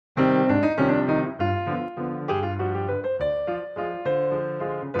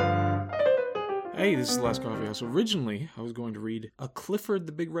Hey, this is The Last Coffee House. Originally, I was going to read a Clifford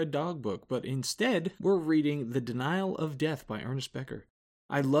the Big Red Dog book, but instead, we're reading The Denial of Death by Ernest Becker.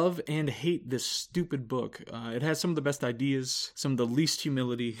 I love and hate this stupid book. It has some of the best ideas, some of the least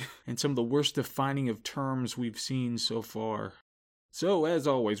humility, and some of the worst defining of terms we've seen so far. So, as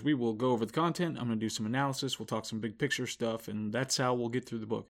always, we will go over the content, I'm going to do some analysis, we'll talk some big picture stuff, and that's how we'll get through the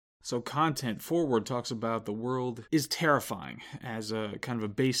book. So content forward talks about the world is terrifying as a kind of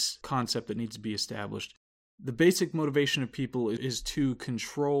a base concept that needs to be established. The basic motivation of people is to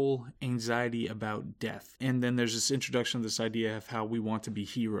control anxiety about death. And then there's this introduction of this idea of how we want to be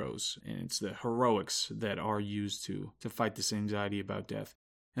heroes. And it's the heroics that are used to fight this anxiety about death.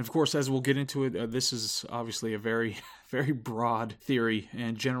 And of course, as we'll get into it, this is obviously a very, very broad theory.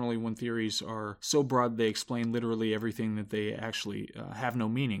 And generally, when theories are so broad, they explain literally everything that they actually have no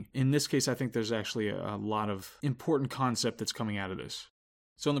meaning. In this case, I think there's actually a lot of important concept that's coming out of this.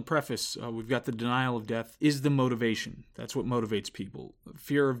 So in the preface, we've got the denial of death is the motivation. That's what motivates people.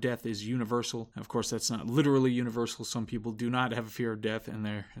 Fear of death is universal. Of course, that's not literally universal. Some people do not have a fear of death, and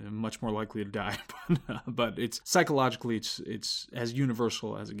they're much more likely to die. But it's psychologically, it's as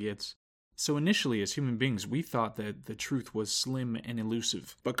universal as it gets. So initially, as human beings, we thought that the truth was slim and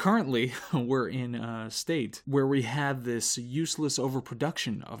elusive. But currently, we're in a state where we have this useless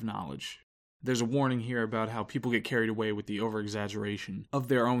overproduction of knowledge. There's a warning here about how people get carried away with the over-exaggeration of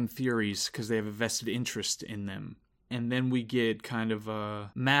their own theories because they have a vested interest in them. And then we get kind of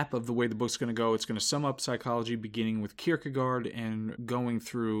a map of the way the book's going to go. It's going to sum up psychology beginning with Kierkegaard and going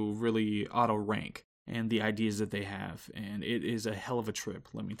through really Otto Rank and the ideas that they have. And it is a hell of a trip,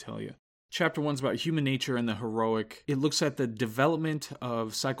 let me tell you. Chapter 1 is about human nature and the heroic. It looks at the development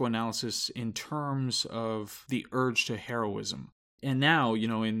of psychoanalysis in terms of the urge to heroism. And now,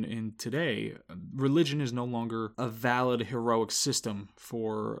 in today, religion is no longer a valid heroic system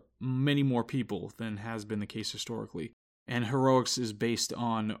for many more people than has been the case historically. And heroics is based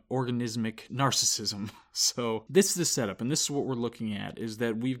on organismic narcissism. So this is the setup, and this is what we're looking at, is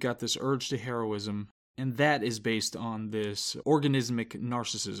that we've got this urge to heroism, and that is based on this organismic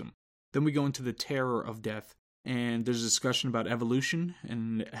narcissism. Then we go into the terror of death. And there's a discussion about evolution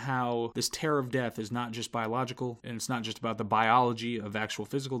and how this terror of death is not just biological, and it's not just about the biology of actual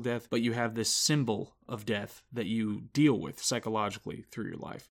physical death, but you have this symbol of death that you deal with psychologically through your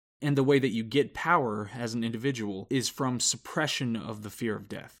life. And the way that you get power as an individual is from suppression of the fear of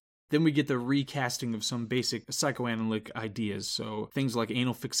death. Then we get the recasting of some basic psychoanalytic ideas. So things like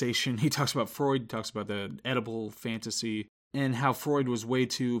anal fixation. He talks about Freud, he talks about the Oedipal fantasy, and how Freud was way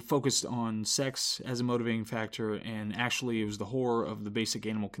too focused on sex as a motivating factor, and actually it was the horror of the basic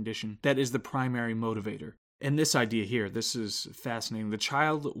animal condition that is the primary motivator. And this idea here, this is fascinating. The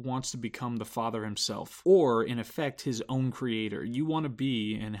child wants to become the father himself, or in effect his own creator. You want to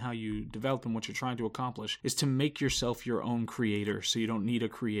be, and how you develop and what you're trying to accomplish, is to make yourself your own creator, so you don't need a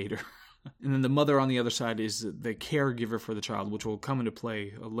creator. And then the mother on the other side is the caregiver for the child, which will come into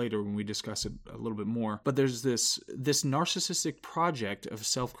play later when we discuss it a little bit more. But there's this narcissistic project of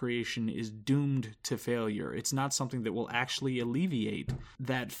self-creation is doomed to failure. It's not something that will actually alleviate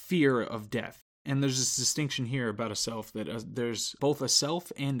that fear of death. And there's this distinction here about a self, that there's both a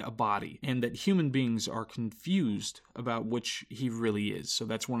self and a body, and that human beings are confused about which he really is. So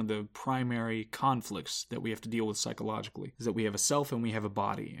that's one of the primary conflicts that we have to deal with psychologically, is that we have a self and we have a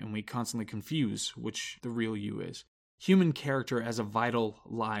body, and we constantly confuse which the real you is. Human character as a vital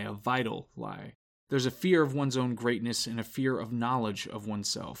lie. There's a fear of one's own greatness and a fear of knowledge of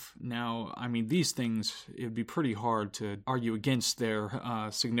oneself. Now, these things, it would be pretty hard to argue against their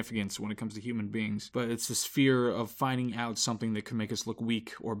significance when it comes to human beings, but it's this fear of finding out something that could make us look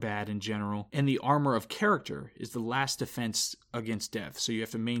weak or bad in general. And the armor of character is the last defense against death, so you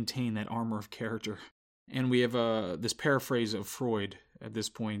have to maintain that armor of character. And we have this paraphrase of Freud at this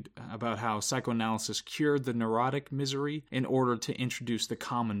point about how psychoanalysis cured the neurotic misery in order to introduce the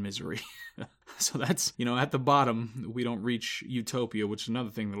common misery. So that's, at the bottom, we don't reach utopia, which is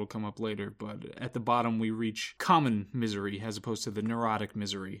another thing that will come up later, but at the bottom we reach common misery as opposed to the neurotic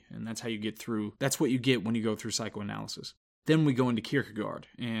misery, and that's how you get through, that's what you get when you go through psychoanalysis. Then we go into Kierkegaard,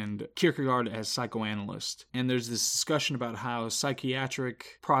 and Kierkegaard as psychoanalyst. And there's this discussion about how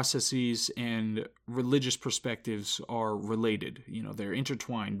psychiatric processes and religious perspectives are related. They're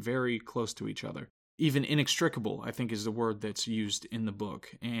intertwined, very close to each other. Even inextricable, I think, is the word that's used in the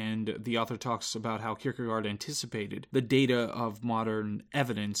book. And the author talks about how Kierkegaard anticipated the data of modern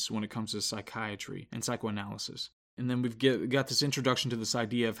evidence when it comes to psychiatry and psychoanalysis. And then we've got this introduction to this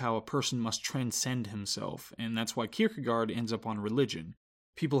idea of how a person must transcend himself, and that's why Kierkegaard ends up on religion.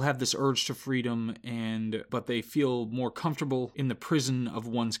 People have this urge to freedom, but they feel more comfortable in the prison of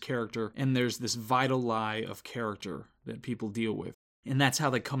one's character, and there's this vital lie of character that people deal with. And that's how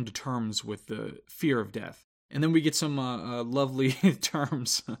they come to terms with the fear of death. And then we get some lovely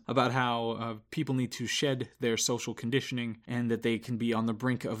terms about how people need to shed their social conditioning and that they can be on the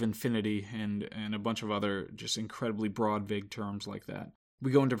brink of infinity, and a bunch of other just incredibly broad, vague terms like that.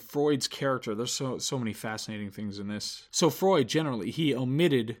 We go into Freud's character. There's so many fascinating things in this. So Freud, generally, he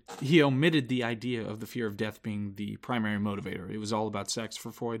omitted the idea of the fear of death being the primary motivator. It was all about sex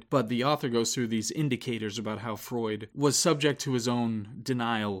for Freud. But the author goes through these indicators about how Freud was subject to his own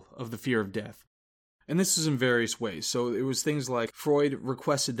denial of the fear of death. And this is in various ways. So it was things like Freud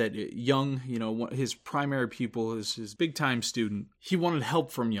requested that Jung, his primary pupil, his big-time student, he wanted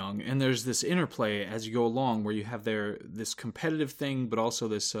help from Jung. And there's this interplay as you go along where you have this competitive thing, but also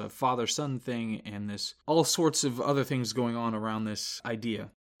this father-son thing, and this all sorts of other things going on around this idea.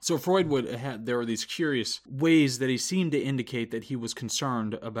 So Freud there were these curious ways that he seemed to indicate that he was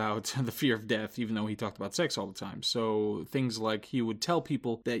concerned about the fear of death, even though he talked about sex all the time. So things like he would tell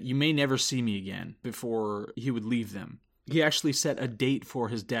people that you may never see me again before he would leave them. He actually set a date for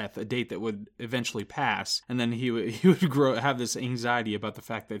his death, a date that would eventually pass, and then he would have this anxiety about the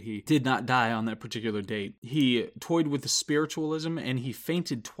fact that he did not die on that particular date. He toyed with the spiritualism, and he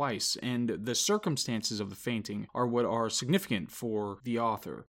fainted twice, and the circumstances of the fainting are what are significant for the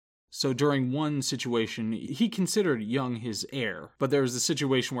author. So during one situation, he considered Jung his heir, but there was a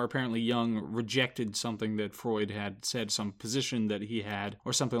situation where apparently Jung rejected something that Freud had said, some position that he had,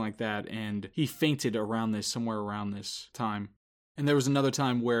 or something like that, and he fainted somewhere around this time. And there was another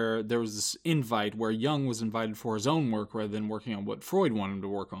time where there was this invite where Jung was invited for his own work rather than working on what Freud wanted him to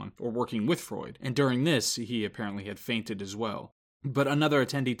work on, or working with Freud. And during this, he apparently had fainted as well. But another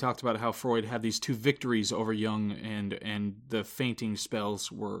attendee talked about how Freud had these 2 victories over Jung, and the fainting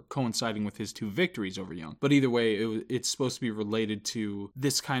spells were coinciding with his 2 victories over Jung. But either way, it's supposed to be related to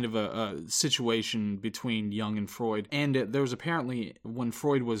this kind of a situation between Jung and Freud. And there was apparently, when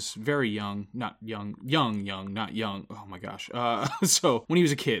Freud was very young, not young, not young, oh my gosh. So when he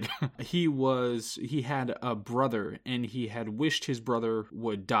was a kid, he had a brother, and he had wished his brother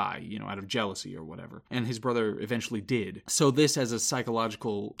would die, out of jealousy or whatever. And his brother eventually did. So this, as a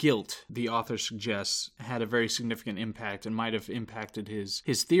psychological guilt, the author suggests, had a very significant impact and might have impacted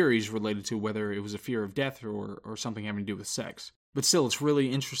his theories related to whether it was a fear of death or something having to do with sex. But still, it's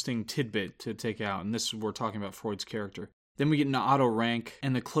really interesting tidbit to take out, and this is we're talking about Freud's character. Then we get into Otto Rank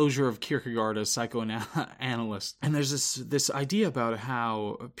and the closure of Kierkegaard as psychoanalyst. And there's this idea about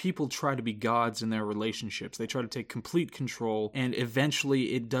how people try to be gods in their relationships. They try to take complete control, and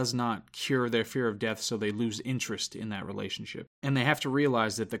eventually it does not cure their fear of death, so they lose interest in that relationship. And they have to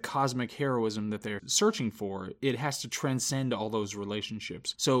realize that the cosmic heroism that they're searching for, it has to transcend all those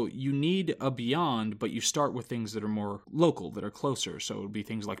relationships. So you need a beyond, but you start with things that are more local, that are closer. So it would be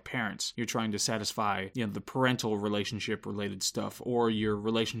things like parents. You're trying to satisfy, the parental relationship related stuff, or your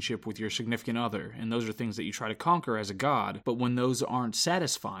relationship with your significant other, and those are things that you try to conquer as a god. But when those aren't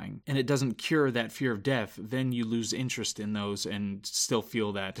satisfying and it doesn't cure that fear of death, then you lose interest in those and still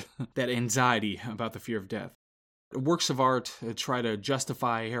feel that anxiety about the fear of death. Works of art try to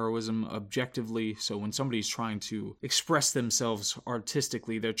justify heroism objectively, so when somebody's trying to express themselves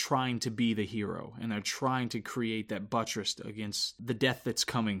artistically, they're trying to be the hero, and they're trying to create that buttress against the death that's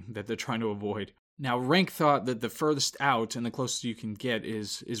coming that they're trying to avoid. Now, Rank thought that the furthest out and the closest you can get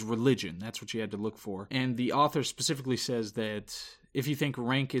is religion. That's what you had to look for. And the author specifically says that if you think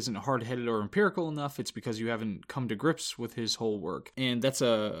Rank isn't hard-headed or empirical enough, it's because you haven't come to grips with his whole work. And that's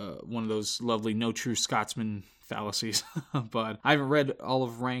one of those lovely no true Scotsman fallacies. But I haven't read all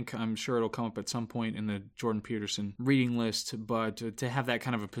of Rank. I'm sure it'll come up at some point in the Jordan Peterson reading list. But to have that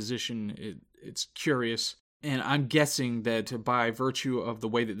kind of a position, it's curious. And I'm guessing that by virtue of the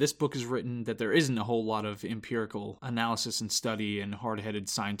way that this book is written, that there isn't a whole lot of empirical analysis and study and hard-headed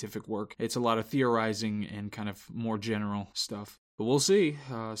scientific work. It's a lot of theorizing and kind of more general stuff. But we'll see.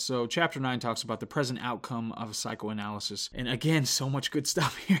 So Chapter 9 talks about the present outcome of psychoanalysis. And again, so much good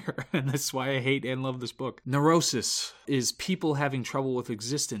stuff here. And that's why I hate and love this book. Neurosis is people having trouble with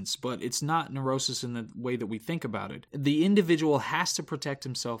existence, but it's not neurosis in the way that we think about it. The individual has to protect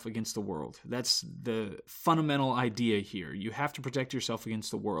himself against the world. That's the fundamental idea here. You have to protect yourself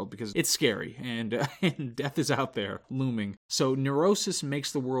against the world because it's scary and death is out there looming. So neurosis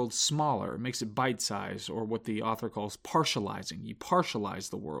makes the world smaller, makes it bite-sized, or what the author calls partializing. you partialize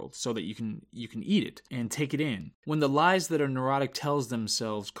the world so that you can eat it and take it in. When the lies that a neurotic tells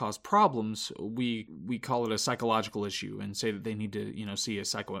themselves cause problems, we call it a psychological issue and say that they need to, see a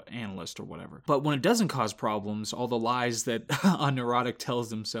psychoanalyst or whatever. But when it doesn't cause problems, all the lies that a neurotic tells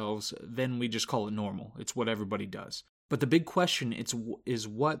themselves, then we just call it normal. It's what everybody does. But the big question is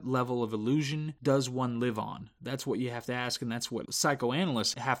what level of illusion does one live on? That's what you have to ask, and that's what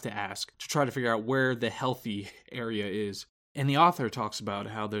psychoanalysts have to ask to try to figure out where the healthy area is. And the author talks about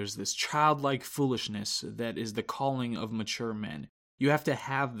how there's this childlike foolishness that is the calling of mature men. You have to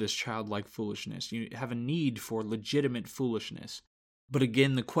have this childlike foolishness. You have a need for legitimate foolishness. But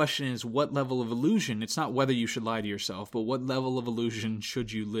again, the question is what level of illusion? It's not whether you should lie to yourself, but what level of illusion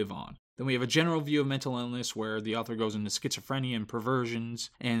should you live on? Then we have a general view of mental illness where the author goes into schizophrenia and perversions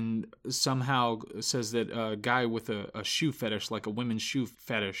and somehow says that a guy with a shoe fetish, like a women's shoe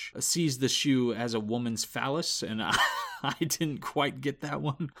fetish, sees the shoe as a woman's phallus. And I didn't quite get that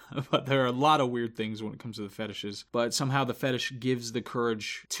one. But there are a lot of weird things when it comes to the fetishes. But somehow the fetish gives the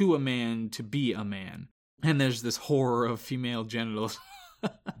courage to a man to be a man. And there's this horror of female genitals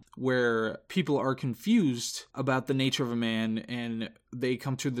where people are confused about the nature of a man, and they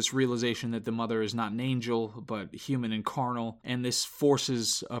come to this realization that the mother is not an angel, but human and carnal, and this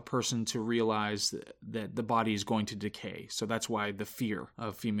forces a person to realize that the body is going to decay. So that's why the fear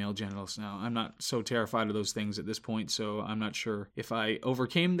of female genitals. Now, I'm not so terrified of those things at this point, so I'm not sure if I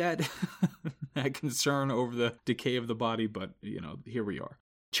overcame that, that concern over the decay of the body, but, here we are.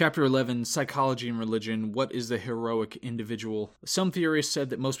 Chapter 11, Psychology and Religion. What is the heroic individual? Some theorists said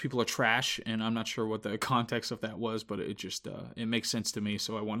that most people are trash, and I'm not sure what the context of that was, but it just it makes sense to me,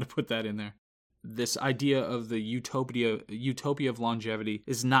 so I wanted to put that in there. This idea of the utopia of longevity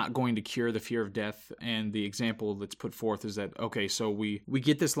is not going to cure the fear of death, and the example that's put forth is that, okay, so we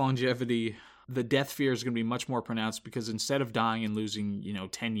get this longevity. The death fear is going to be much more pronounced because instead of dying and losing,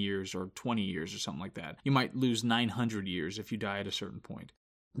 10 years or 20 years or something like that, you might lose 900 years if you die at a certain point.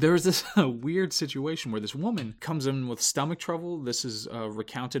 There was this weird situation where this woman comes in with stomach trouble. This is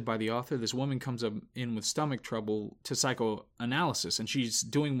recounted by the author. This woman comes in with stomach trouble to psychoanalysis, and she's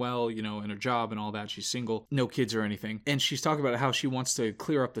doing well, in her job and all that. She's single, no kids or anything. And she's talking about how she wants to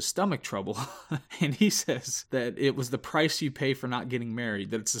clear up the stomach trouble. And he says that it was the price you pay for not getting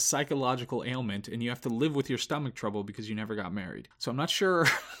married, that it's a psychological ailment, and you have to live with your stomach trouble because you never got married. So I'm not sure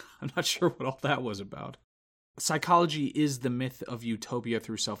what all that was about. Psychology is the myth of utopia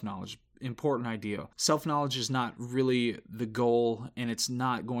through self-knowledge. Important idea. Self-knowledge is not really the goal, and it's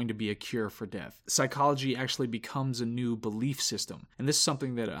not going to be a cure for death. Psychology actually becomes a new belief system. And this is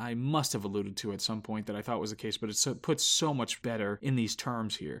something that I must have alluded to at some point that I thought was the case, but it's put so much better in these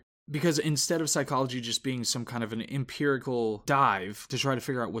terms here. Because instead of psychology just being some kind of an empirical dive to try to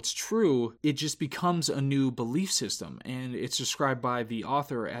figure out what's true, it just becomes a new belief system. And it's described by the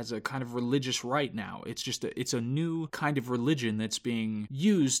author as a kind of religious rite now. It's a new kind of religion that's being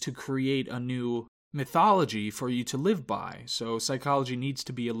used to create a new mythology for you to live by. So psychology needs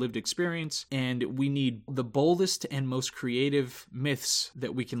to be a lived experience, and we need the boldest and most creative myths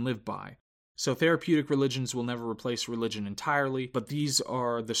that we can live by. So therapeutic religions will never replace religion entirely, but these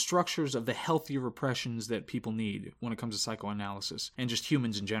are the structures of the healthy repressions that people need when it comes to psychoanalysis, and just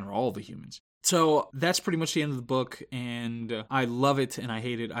humans in general, all the humans. So that's pretty much the end of the book, and I love it and I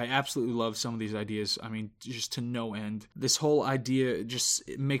hate it. I absolutely love some of these ideas. I mean, just to no end. This whole idea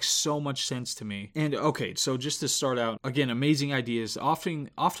it makes so much sense to me. And okay, so just to start out, again, amazing ideas. Often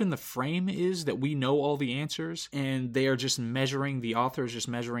the frame is that we know all the answers, and they are just the author is just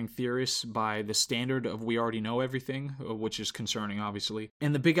measuring theorists by the standard of we already know everything, which is concerning, obviously.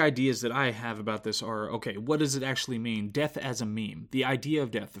 And the big ideas that I have about this are, okay, what does it actually mean? Death as a meme. The idea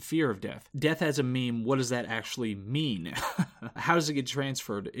of death, the fear of death. Death as a meme, what does that actually mean? How does it get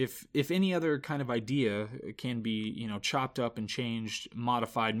transferred? If any other kind of idea can be, chopped up and changed,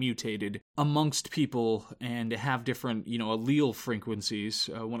 modified, mutated amongst people and have different, allele frequencies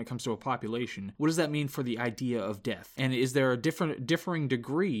when it comes to a population, what does that mean for the idea of death? And is there a differing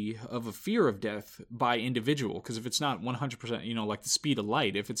degree of a fear of death by individual? Because if it's not 100%, like the speed of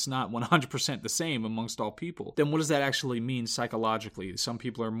light, if it's not 100% the same amongst all people, then what does that actually mean psychologically? Some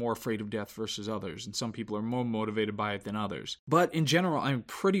people are more afraid of death versus others, and some people are more motivated by it than others. But in general, I'm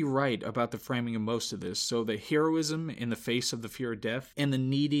pretty right about the framing of most of this. So the heroism in the face of the fear of death, and the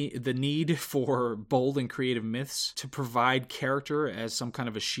need for bold and creative myths to provide character as some kind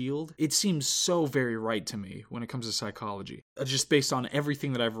of a shield, it seems so very right to me when it comes to psychology, just based on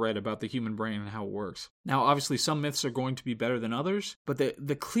everything that I've read about the human brain and how it works. Now, obviously, some myths are going to be better than others, but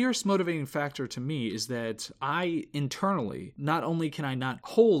the clearest motivating factor to me is that I internally, not only can I not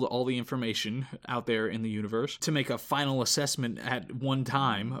hold all the information information out there in the universe to make a final assessment at one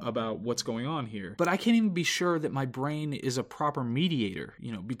time about what's going on here. But I can't even be sure that my brain is a proper mediator,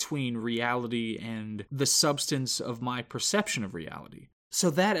 between reality and the substance of my perception of reality. So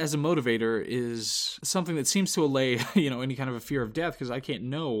that, as a motivator, is something that seems to allay, any kind of a fear of death, because I can't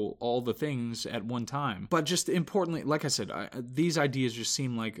know all the things at one time. But just importantly, like I said, these ideas just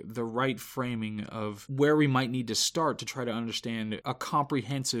seem like the right framing of where we might need to start to try to understand a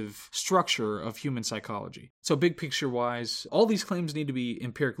comprehensive structure of human psychology. So big picture-wise, all these claims need to be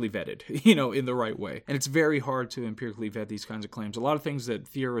empirically vetted, in the right way. And it's very hard to empirically vet these kinds of claims. A lot of things that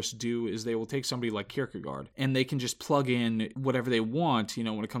theorists do is they will take somebody like Kierkegaard, and they can just plug in whatever they want,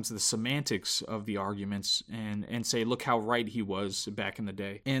 when it comes to the semantics of the arguments and say, look how right he was back in the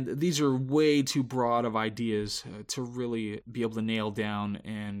day. And these are way too broad of ideas to really be able to nail down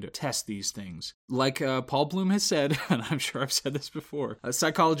and test these things. Like Paul Bloom has said, and I'm sure I've said this before,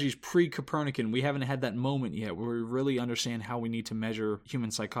 psychology is pre-Copernican. We haven't had that moment yet where we really understand how we need to measure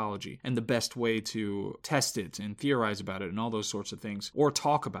human psychology and the best way to test it and theorize about it and all those sorts of things, or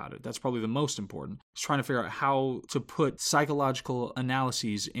talk about it. That's probably the most important. It's trying to figure out how to put psychological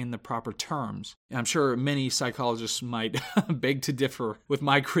analyses in the proper terms. And I'm sure many psychologists might beg to differ with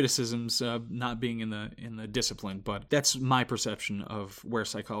my criticisms, not being in the discipline, but that's my perception of where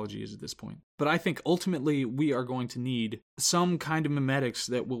psychology is at this point. But I think ultimately we are going to need some kind of memetics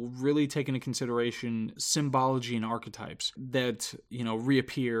that will really take into consideration symbology and archetypes that,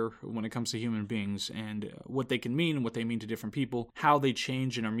 reappear when it comes to human beings and what they can mean and what they mean to different people, how they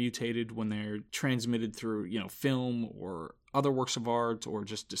change and are mutated when they're transmitted through, film or other works of art or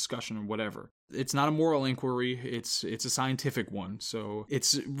just discussion or whatever. It's not a moral inquiry, it's a scientific one, so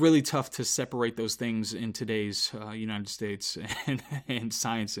it's really tough to separate those things in today's United States and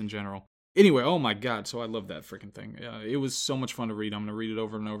science in general. Anyway, oh my god, so I love that freaking thing. It was so much fun to read. I'm going to read it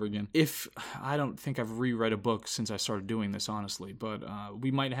over and over again. I don't think I've reread a book since I started doing this, honestly, but we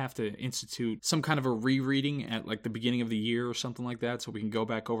might have to institute some kind of a rereading at like the beginning of the year or something like that, so we can go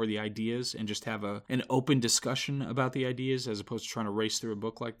back over the ideas and just have an open discussion about the ideas as opposed to trying to race through a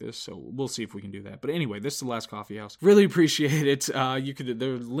book like this. So we'll see if we can do that. But anyway, this is The Last Coffee House. Really appreciate it.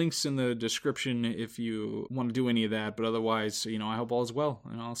 There are links in the description if you want to do any of that, but otherwise, I hope all is well,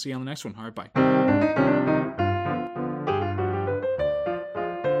 and I'll see you on the next one. All right, bye.